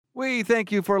We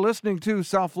thank you for listening to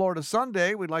South Florida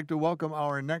Sunday. We'd like to welcome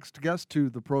our next guest to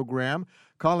the program,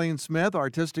 Colleen Smith,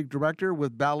 Artistic Director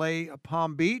with Ballet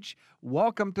Palm Beach.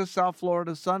 Welcome to South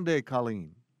Florida Sunday,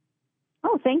 Colleen.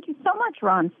 Oh, thank you so much,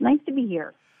 Ron. It's nice to be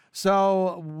here.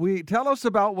 So tell us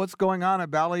about what's going on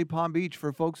at Ballet Palm Beach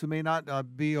for folks who may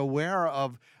not be aware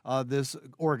of this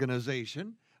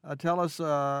organization. Tell us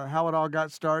how it all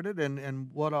got started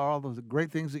and what are all the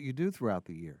great things that you do throughout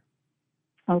the year.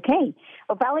 Okay.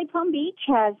 Well, Ballet Palm Beach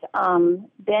has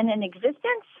been in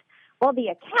existence. Well, the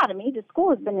academy, the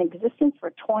school has been in existence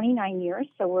for 29 years,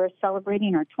 so we're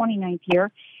celebrating our 29th year. A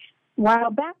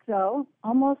while back, though,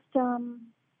 almost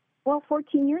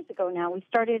 14 years ago now, we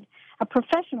started a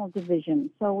professional division.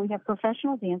 So we have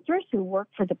professional dancers who work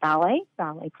for the Ballet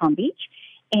Palm Beach,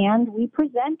 and we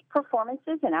present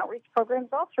performances and outreach programs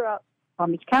all throughout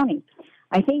Palm Beach County.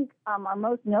 I think our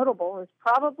most notable is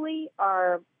probably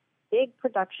our big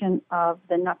production of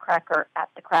the Nutcracker at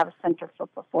the Kravis Center for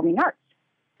Performing Arts.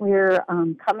 We're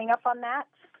coming up on that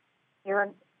here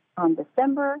on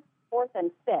December 4th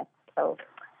and 5th. So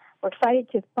we're excited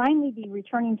to finally be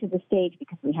returning to the stage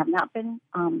because we have not been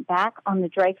back on the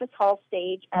Dreyfus Hall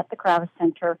stage at the Kravis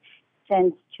Center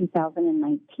since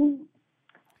 2019,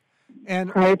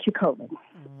 prior to COVID.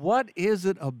 What is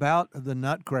it about the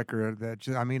Nutcracker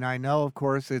I know, of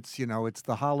course, it's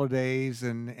the holidays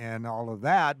and all of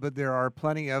that, but there are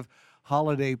plenty of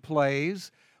holiday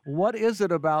plays. What is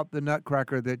it about the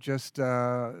Nutcracker that just,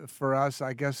 for us,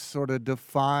 I guess, sort of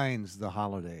defines the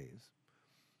holidays?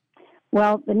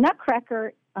 Well, the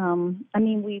Nutcracker,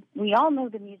 we all know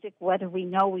the music, whether we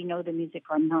know the music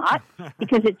or not,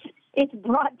 because it's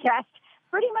broadcast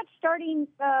pretty much starting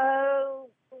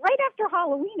right after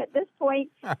Halloween at this point.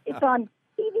 It's on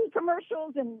TV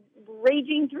commercials and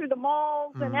raging through the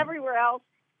malls and everywhere else.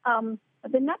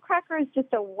 The Nutcracker is just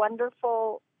a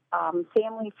wonderful,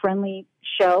 family-friendly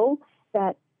show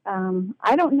that,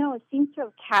 I don't know, it seems to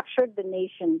have captured the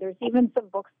nation. There's even some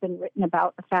books been written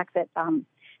about the fact that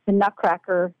the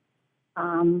Nutcracker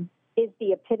is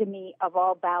the epitome of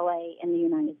all ballet in the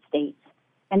United States.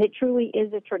 And it truly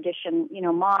is a tradition.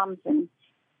 Moms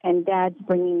and dads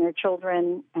bringing their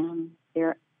children and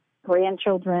their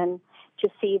grandchildren to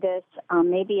see this,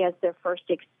 maybe as their first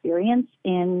experience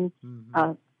in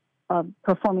a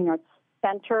performing arts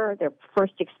center, their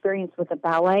first experience with a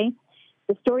ballet.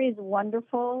 The story is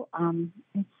wonderful.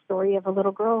 It's a story of a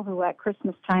little girl who at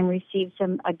Christmas time receives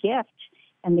a gift,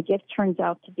 and the gift turns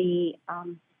out to be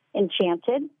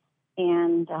enchanted,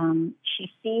 and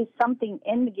she sees something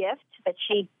in the gift that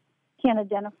she can't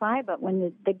identify, but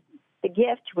when the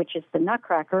gift, which is the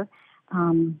Nutcracker,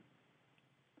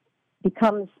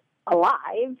 becomes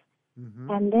alive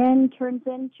and then turns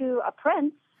into a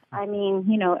prince.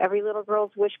 Every little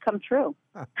girl's wish come true.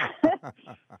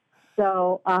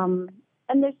 So, and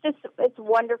it's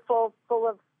wonderful, full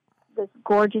of this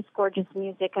gorgeous, gorgeous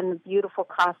music and the beautiful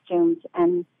costumes.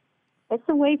 And it's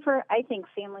a way for, I think,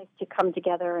 families to come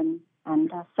together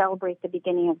and celebrate the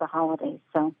beginning of the holidays.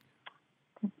 So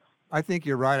I think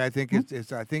you're right. I think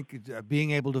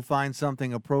being able to find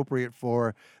something appropriate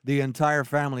for the entire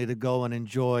family to go and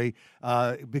enjoy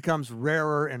becomes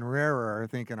rarer and rarer, I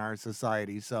think, in our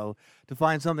society. So to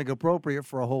find something appropriate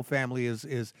for a whole family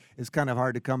is kind of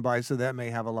hard to come by. So that may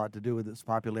have a lot to do with its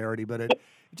popularity. But it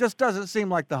just doesn't seem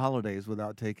like the holidays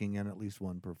without taking in at least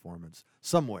one performance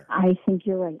somewhere. I think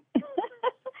you're right.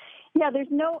 Yeah, there's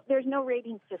no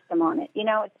rating system on it.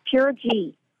 It's pure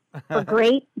G for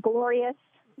great, glorious,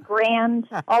 grand,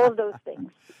 all of those things.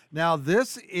 Now,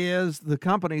 this is the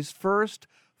company's first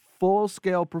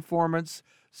full-scale performance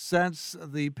since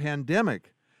the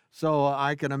pandemic. So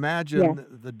I can imagine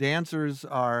the dancers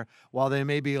are, while they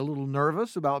may be a little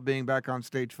nervous about being back on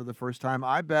stage for the first time,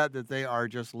 I bet that they are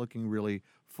just looking really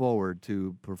forward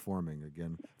to performing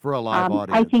again for a live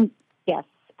audience. I think, yes,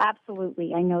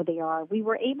 absolutely. I know they are. We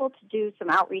were able to do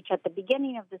some outreach at the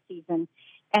beginning of the season,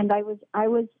 and I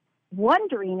was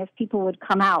wondering if people would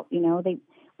come out.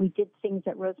 We did things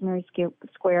at Rosemary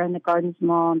Square and the Gardens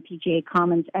Mall and PGA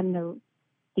Commons, and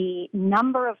the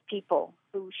number of people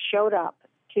who showed up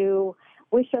to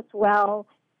wish us well,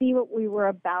 see what we were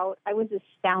about, I was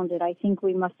astounded. I think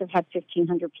we must have had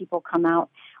 1,500 people come out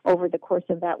over the course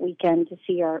of that weekend to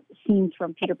see our scenes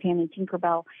from Peter Pan and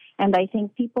Tinkerbell, and I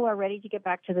think people are ready to get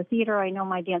back to the theater. I know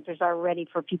my dancers are ready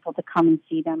for people to come and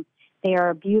see them. They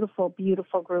are a beautiful,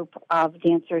 beautiful group of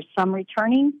dancers, some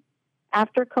returning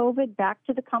after COVID back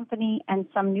to the company and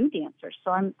some new dancers. So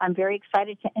I'm very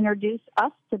excited to introduce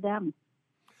us to them.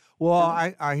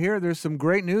 Well, I hear there's some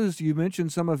great news. You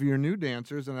mentioned some of your new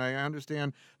dancers, and I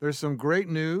understand there's some great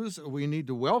news. We need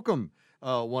to welcome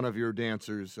one of your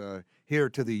dancers here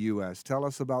to the U.S. Tell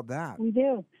us about that. We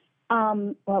do.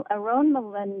 Well, Aaron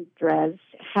Melendrez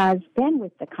has been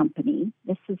with the company.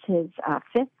 This is his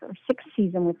fifth or sixth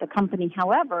season with the company.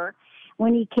 However,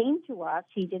 when he came to us,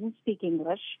 he didn't speak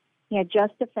English. He had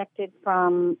just defected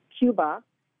from Cuba.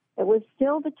 It was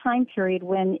still the time period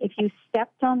when if you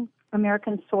stepped on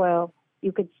American soil,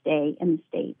 you could stay in the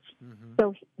States. Mm-hmm.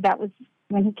 So that was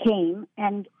when he came.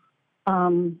 And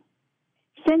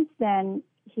since then,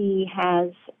 he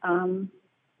has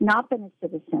not been a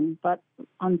citizen, but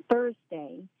on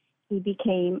Thursday, he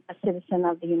became a citizen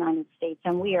of the United States,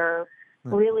 and we are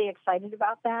really excited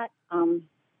about that.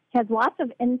 He has lots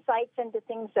of insights into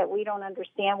things that we don't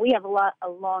understand. We have a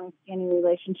long-standing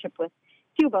relationship with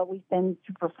Cuba. We've been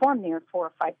to perform there 4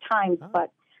 or 5 times,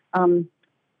 but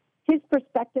his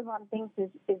perspective on things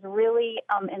is really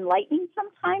enlightening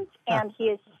sometimes, and he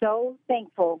is so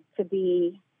thankful to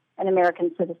be an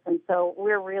American citizen. So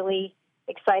we're really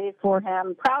excited for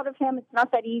him, proud of him. It's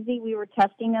not that easy. We were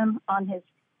testing him on his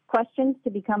questions to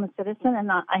become a citizen,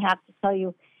 and I have to tell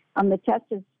you, the test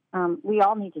is we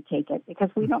all need to take it because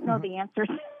we don't know the answers.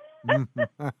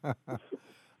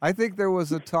 I think there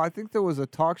was a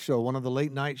talk show, one of the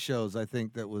late night shows, I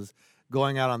think, that was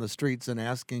going out on the streets and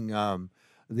asking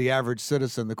the average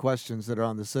citizen the questions that are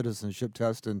on the citizenship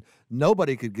test, and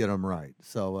nobody could get them right.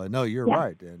 So no, you're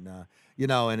right, and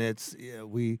and it's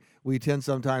we tend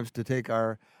sometimes to take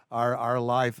our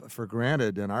life for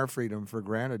granted and our freedom for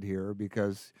granted here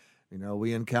because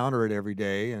we encounter it every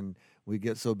day and we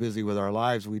get so busy with our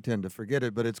lives we tend to forget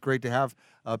it. But it's great to have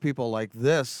people like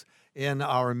this in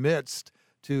our midst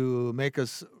to make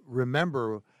us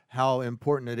remember how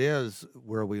important it is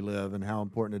where we live and how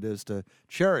important it is to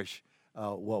cherish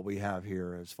what we have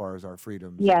here as far as our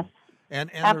freedoms. Yes, and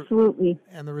absolutely.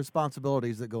 And the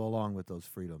responsibilities that go along with those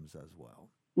freedoms as well.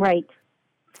 Right.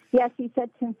 Yes, he said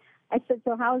to me, I said,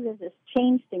 so how does this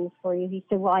change things for you? He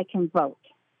said, well, I can vote.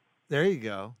 There you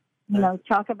go.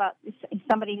 Talk about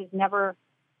somebody who's never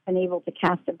been able to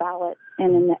cast a ballot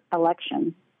in an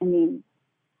election. I mean,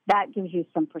 that gives you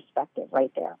some perspective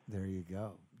right there. There you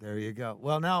go. There you go.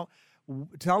 Well, now,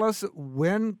 tell us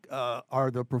when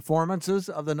are the performances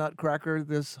of the Nutcracker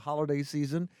this holiday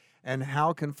season, and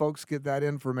how can folks get that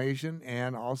information,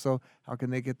 and also how can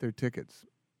they get their tickets?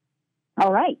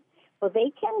 All right. Well,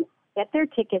 they can get their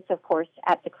tickets, of course,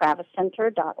 at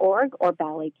thecravicenter.org or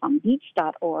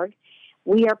balletpalmbeach.org.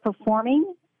 We are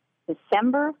performing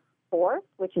December 4th,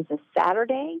 which is a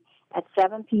Saturday, at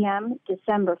 7 p.m.,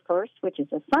 December 1st, which is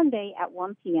a Sunday, at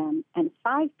 1 p.m., and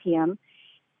 5 p.m.,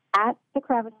 at the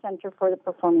Kravitz Center for the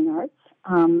Performing Arts.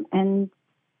 And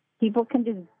people can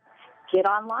just get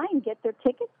online, get their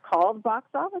tickets, call the box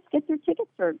office, get their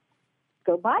tickets, or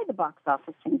go by the box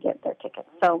office and get their tickets.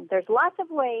 So there's lots of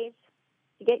ways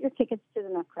to get your tickets to the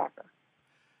Nutcracker.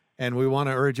 And we want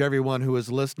to urge everyone who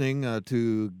is listening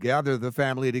to gather the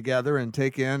family together and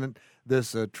take in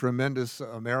this tremendous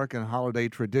American holiday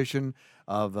tradition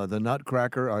of the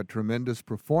Nutcracker, a tremendous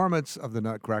performance of the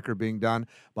Nutcracker being done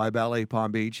by Ballet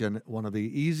Palm Beach. And one of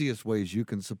the easiest ways you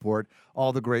can support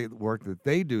all the great work that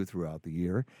they do throughout the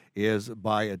year is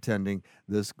by attending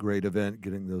this great event,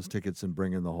 getting those tickets and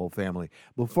bringing the whole family.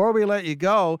 Before we let you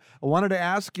go, I wanted to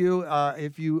ask you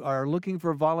if you are looking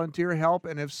for volunteer help,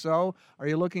 and if so, are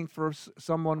you looking for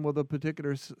someone with a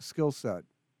particular skill set?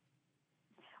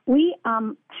 We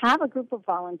have a group of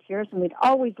volunteers, and we'd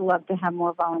always love to have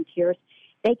more volunteers.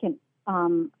 They can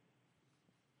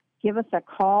give us a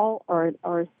call or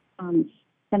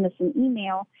send us an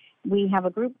email. We have a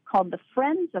group called the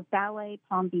Friends of Ballet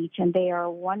Palm Beach, and they are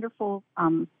a wonderful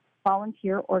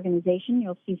volunteer organization.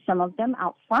 You'll see some of them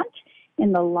out front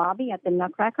in the lobby at the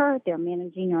Nutcracker. They're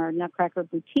managing our Nutcracker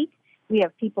boutique. We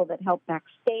have people that help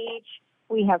backstage.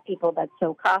 We have people that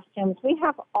sew costumes. We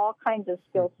have all kinds of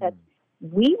skill sets.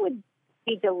 We would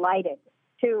be delighted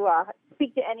to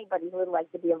speak to anybody who would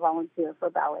like to be a volunteer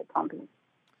for Ballet Palm Beach.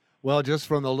 Well, just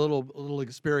from the little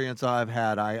experience I've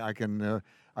had, I can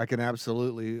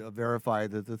absolutely verify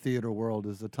that the theater world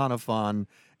is a ton of fun,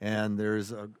 and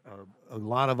there's a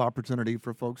lot of opportunity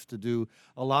for folks to do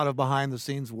a lot of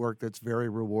behind-the-scenes work that's very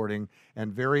rewarding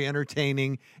and very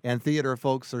entertaining, and theater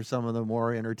folks are some of the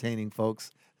more entertaining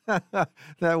folks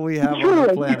that we have on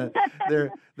the planet.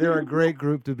 They're a great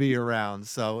group to be around.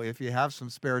 So if you have some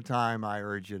spare time, I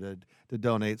urge you to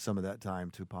donate some of that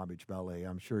time to Palm Beach Ballet.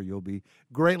 I'm sure you'll be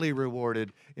greatly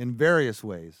rewarded in various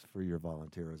ways for your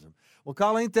volunteerism. Well,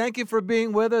 Colleen, thank you for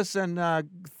being with us, and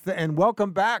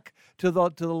welcome back to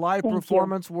the live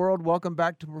performance world. Welcome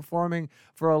back to performing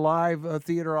for a live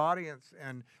theater audience.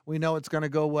 And we know it's going to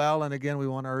go well. And again, we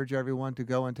want to urge everyone to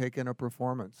go and take in a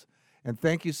performance. And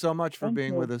thank you so much for Thank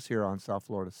being you. with us here on South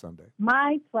Florida Sunday.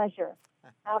 My pleasure.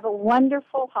 Have a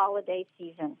wonderful holiday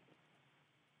season.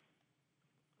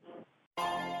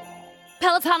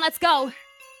 Peloton, let's go.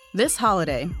 This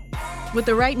holiday, with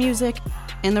the right music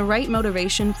and the right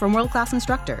motivation from world-class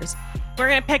instructors, We're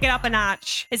going to pick it up a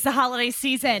notch. It's the holiday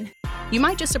season. you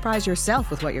might just surprise yourself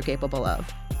with what you're capable of.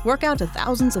 Work out to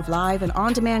thousands of live and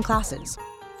on-demand classes,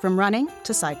 from running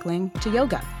to cycling to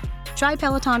yoga. Try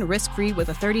Peloton risk-free with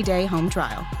a 30-day home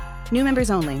trial. New members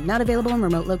only, not available in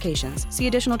remote locations. See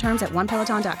additional terms at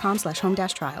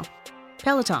onepeloton.com/home-trial.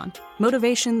 Peloton,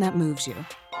 motivation that moves you.